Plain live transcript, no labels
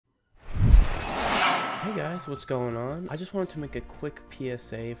Hey guys, what's going on? I just wanted to make a quick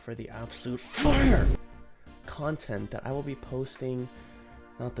PSA for the absolute fire content that I will be posting,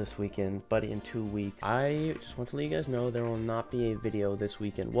 not this weekend, but in 2 weeks. I just want to let you guys know there will not be a video this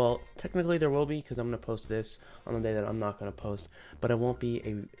weekend. Well, technically there will be, because I'm going to post this on the day that I'm not going to post, but it won't be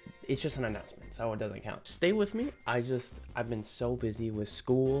it's just an announcement, so it doesn't count. Stay with me. I've been so busy with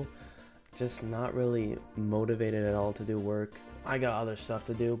school, just not really motivated at all to do work. I got other stuff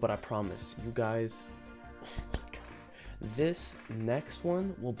to do, but I promise you guys, this next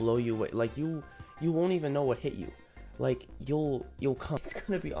one will blow you away. Like you won't even know what hit you. Like you'll come. It's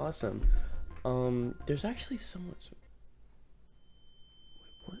gonna be awesome. There's actually someone.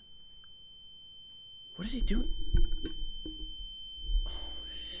 Wait, what is he doing? Oh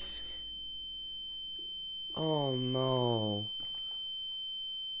shit. Oh no.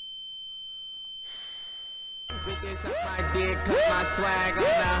 Bitches up my dick, cut my swag on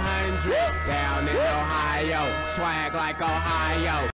 100. Down in Ohio, swag like Ohio.